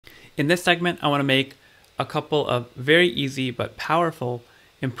In this segment, I want to make a couple of very easy but powerful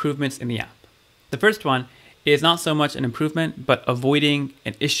improvements in the app. The first one is not so much an improvement, but avoiding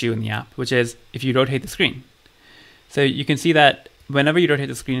an issue in the app, which is if you rotate the screen. So you can see that whenever you rotate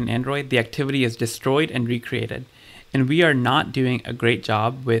the screen in Android, the activity is destroyed and recreated. And we are not doing a great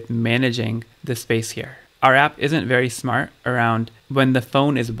job with managing the space here. Our app isn't very smart around when the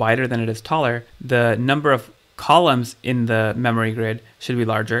phone is wider than it is taller, the number of columns in the memory grid should be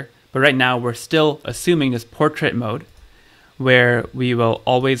larger. But right now we're still assuming this portrait mode where we will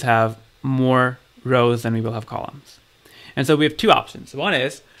always have more rows than we will have columns. And so we have two options. One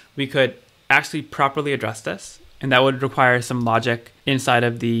is we could actually properly address this, and that would require some logic inside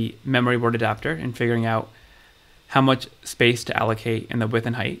of the memory word adapter and figuring out how much space to allocate in the width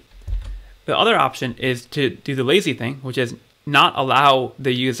and height. The other option is to do the lazy thing, which is not allow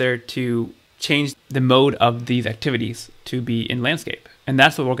the user to change the mode of these activities to be in landscape. And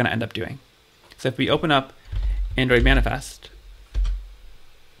that's what we're going to end up doing. So if we open up Android Manifest,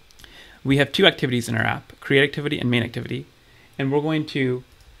 we have two activities in our app, create activity and main activity. And we're going to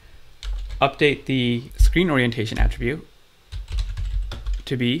update the screen orientation attribute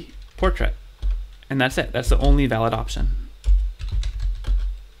to be portrait. And that's it. That's the only valid option.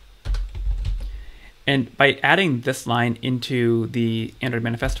 And by adding this line into the Android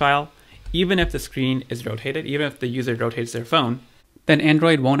Manifest file, even if the screen is rotated, even if the user rotates their phone, then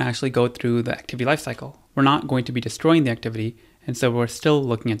Android won't actually go through the activity lifecycle. We're not going to be destroying the activity, and so we're still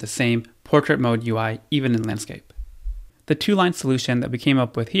looking at the same portrait mode UI, even in landscape. The two-line solution that we came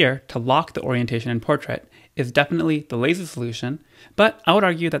up with here to lock the orientation in portrait is definitely the lazy solution, but I would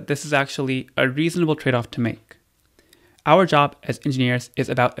argue that this is actually a reasonable trade-off to make. Our job as engineers is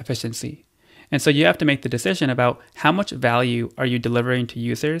about efficiency. And so you have to make the decision about how much value are you delivering to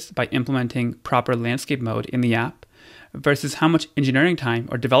users by implementing proper landscape mode in the app versus how much engineering time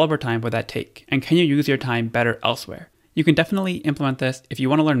or developer time would that take? And can you use your time better elsewhere? You can definitely implement this if you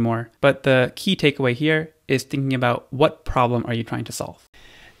want to learn more, but the key takeaway here is thinking about what problem are you trying to solve.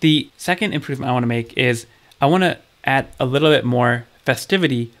 The second improvement I want to make is I want to add a little bit more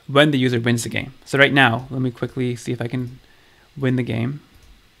festivity when the user wins the game. So right now, let me quickly see if I can win the game.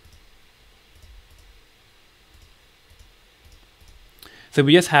 So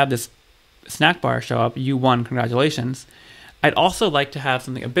we just have this snack bar show up, you won, congratulations. I'd also like to have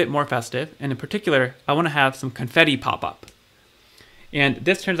something a bit more festive, and in particular, I want to have some confetti pop up. And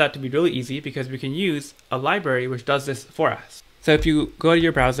this turns out to be really easy because we can use a library which does this for us. So if you go to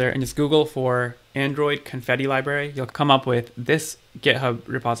your browser and just Google for Android Confetti library, you'll come up with this GitHub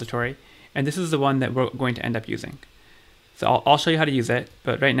repository, and this is the one that we're going to end up using. So I'll show you how to use it,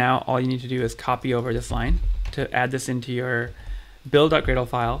 but right now all you need to do is copy over this line to add this into your build.gradle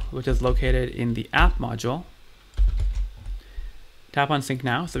file, which is located in the app module. Tap on sync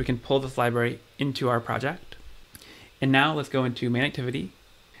now so we can pull this library into our project. And now let's go into main activity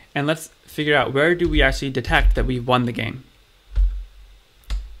and let's figure out where do we actually detect that we've won the game.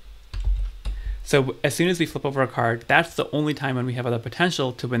 So as soon as we flip over a card, that's the only time when we have the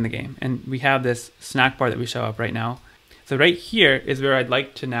potential to win the game. And we have this snack bar that we show up right now. So right here is where I'd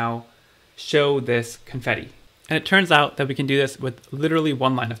like to now show this confetti. And it turns out that we can do this with literally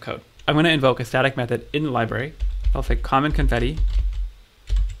one line of code. I'm going to invoke a static method in the library. I'll say common confetti,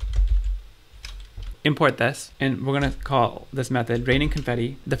 import this, and we're going to call this method raining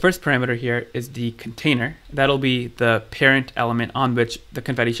confetti. The first parameter here is the container. That'll be the parent element on which the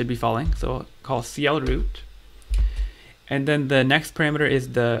confetti should be falling. So we'll call CL root. And then the next parameter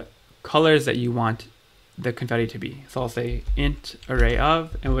is the colors that you want the confetti to be. So I'll say int array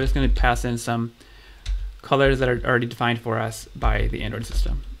of, and we're just going to pass in some colors that are already defined for us by the Android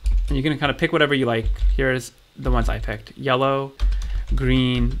system. And you can kind of pick whatever you like. Here's the ones I picked: yellow,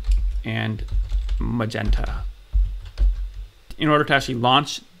 green, and magenta. In order to actually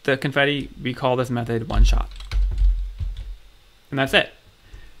launch the confetti, we call this method one shot. And that's it.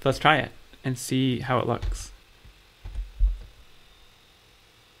 So let's try it and see how it looks.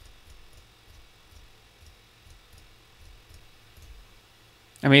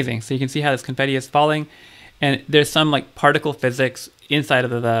 Amazing. So you can see how this confetti is falling, and there's some like particle physics inside of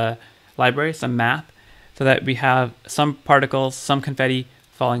the library, some math, so that we have some particles, some confetti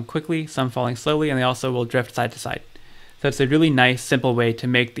falling quickly, some falling slowly, and they also will drift side to side. So it's a really nice, simple way to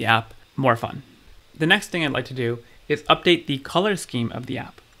make the app more fun. The next thing I'd like to do is update the color scheme of the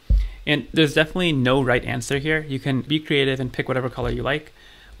app. And there's definitely no right answer here. You can be creative and pick whatever color you like.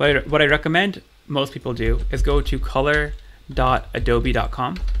 What I recommend most people do is go to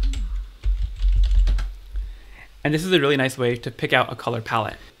color.adobe.com. And this is a really nice way to pick out a color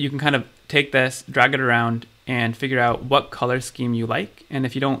palette. You can kind of take this, drag it around and figure out what color scheme you like. And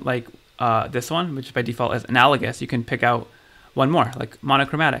if you don't like this one, which by default is analogous, you can pick out one more, like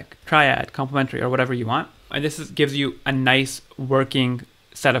monochromatic, triad, complementary, or whatever you want. And this gives you a nice working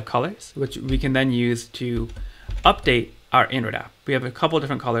set of colors, which we can then use to update our Android app. We have a couple of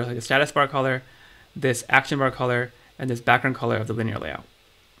different colors, like the status bar color, this action bar color, and this background color of the linear layout.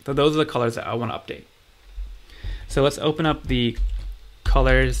 So those are the colors that I want to update. So let's open up the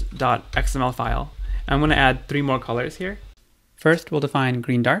colors.xml file. I'm going to add 3 more colors here. First, we'll define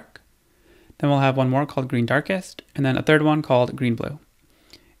green dark. Then we'll have one more called green darkest, and then a third one called green blue.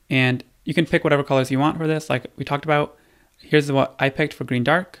 And you can pick whatever colors you want for this, like we talked about. Here's what I picked for green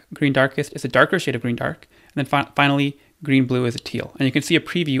dark. Green darkest is a darker shade of green dark. And then finally, green blue is a teal. And you can see a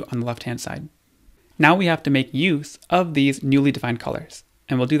preview on the left-hand side. Now we have to make use of these newly defined colors.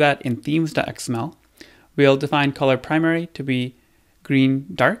 And we'll do that in themes.xml. We'll define color primary to be green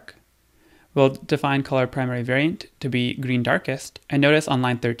dark. We'll define color primary variant to be green darkest. And notice on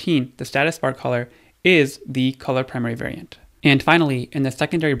line 13, the status bar color is the color primary variant. And finally, in the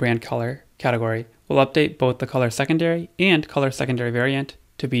secondary brand color category, we'll update both the color secondary and color secondary variant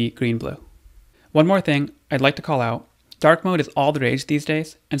to be green blue. One more thing I'd like to call out, dark mode is all the rage these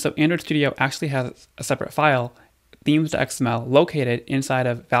days, and so Android Studio actually has a separate file, themes.xml, located inside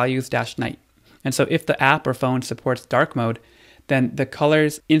of values-night. And so if the app or phone supports dark mode, then the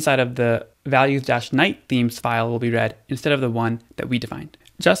colors inside of the values-night themes file will be red instead of the one that we defined.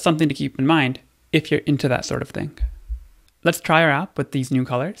 Just something to keep in mind if you're into that sort of thing. Let's try our app with these new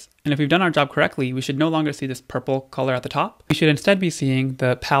colors. And if we've done our job correctly, we should no longer see this purple color at the top. We should instead be seeing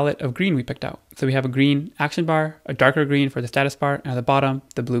the palette of green we picked out. So we have a green action bar, a darker green for the status bar, and at the bottom,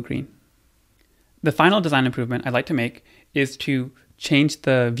 the blue green. The final design improvement I'd like to make is to change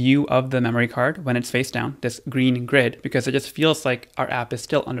the view of the memory card when it's face down, this green grid, because it just feels like our app is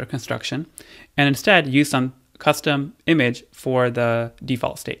still under construction, and instead use some custom image for the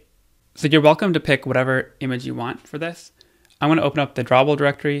default state. So you're welcome to pick whatever image you want for this. I'm going to open up the drawable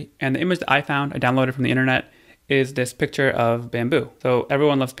directory, and the image that I found, I downloaded from the internet, is this picture of bamboo. So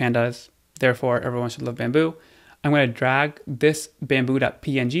everyone loves pandas, therefore everyone should love bamboo. I'm going to drag this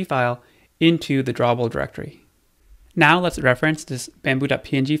bamboo.png file into the drawable directory. Now let's reference this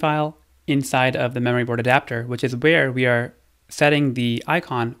bamboo.png file inside of the memory board adapter, which is where we are setting the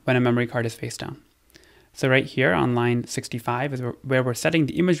icon when a memory card is face down. So right here on line 65 is where we're setting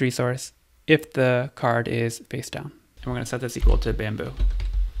the image resource if the card is face down. And we're going to set this equal to bamboo.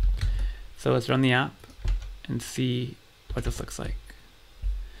 So let's run the app and see what this looks like.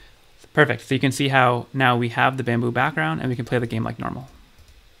 Perfect. So you can see how now we have the bamboo background and we can play the game like normal.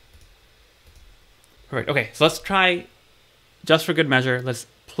 Perfect. Okay, so let's try, just for good measure, let's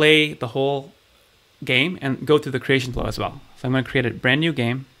play the whole game and go through the creation flow as well. So I'm going to create a brand new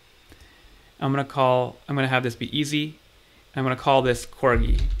game. I'm going to have this be easy. I'm going to call this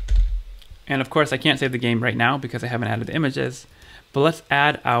Corgi. And of course, I can't save the game right now because I haven't added the images, but let's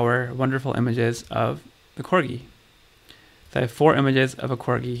add our wonderful images of the Corgi. So I have 4 images of a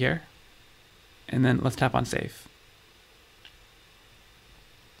Corgi here, and then let's tap on save.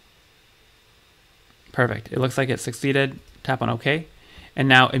 Perfect. It looks like it succeeded. Tap on OK. And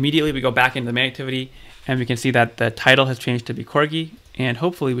now immediately we go back into the main activity, and we can see that the title has changed to be Corgi, and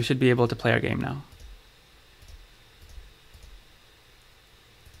hopefully we should be able to play our game now.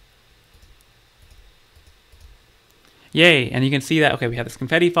 Yay, and you can see that, okay, we have this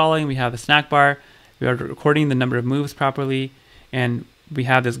confetti falling, we have the snack bar, we are recording the number of moves properly, and we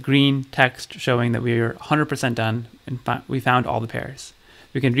have this green text showing that we are 100% done, and we found all the pairs.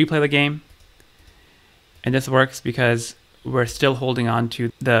 We can replay the game, and this works because we're still holding on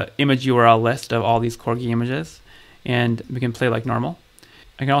to the image URL list of all these Corgi images, and we can play like normal.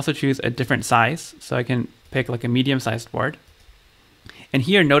 I can also choose a different size, so I can pick like a medium-sized board. And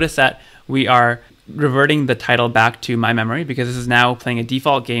here, notice that we are reverting the title back to my memory because this is now playing a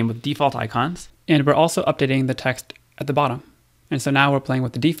default game with default icons. And we're also updating the text at the bottom. And so now we're playing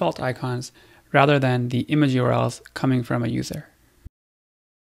with the default icons rather than the image URLs coming from a user.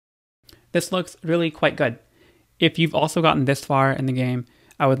 This looks really quite good. If you've also gotten this far in the game,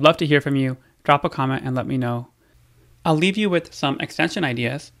 I would love to hear from you. Drop a comment and let me know. I'll leave you with some extension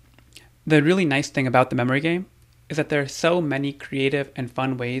ideas. The really nice thing about the memory game is that there are so many creative and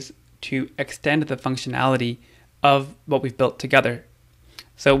fun ways to extend the functionality of what we've built together.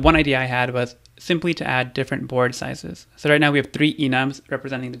 So one idea I had was simply to add different board sizes. So right now we have 3 enums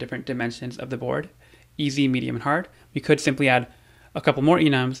representing the different dimensions of the board, easy, medium, and hard. We could simply add a couple more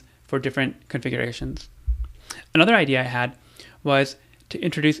enums for different configurations. Another idea I had was to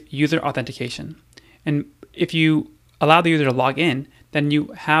introduce user authentication. And if you allow the user to log in, then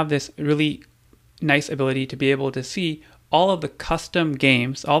you have this really nice ability to be able to see all of the custom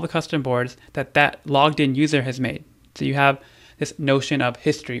games, all the custom boards that logged in user has made. So you have this notion of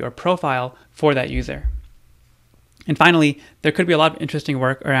history or profile for that user. And finally, there could be a lot of interesting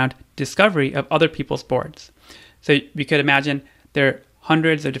work around discovery of other people's boards. So we could imagine there are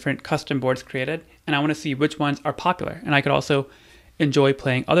hundreds of different custom boards created, and I want to see which ones are popular. And I could also enjoy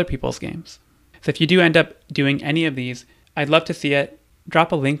playing other people's games. So if you do end up doing any of these, I'd love to see it.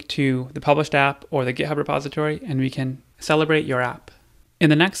 Drop a link to the published app or the GitHub repository, and we can celebrate your app. In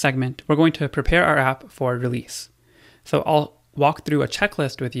the next segment, we're going to prepare our app for release. So I'll walk through a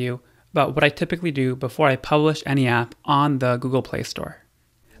checklist with you about what I typically do before I publish any app on the Google Play Store.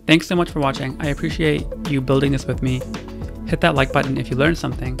 Thanks so much for watching. I appreciate you building this with me. Hit that like button if you learned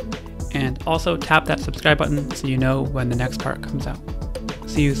something, and also tap that subscribe button so you know when the next part comes out.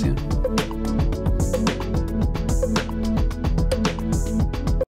 See you soon.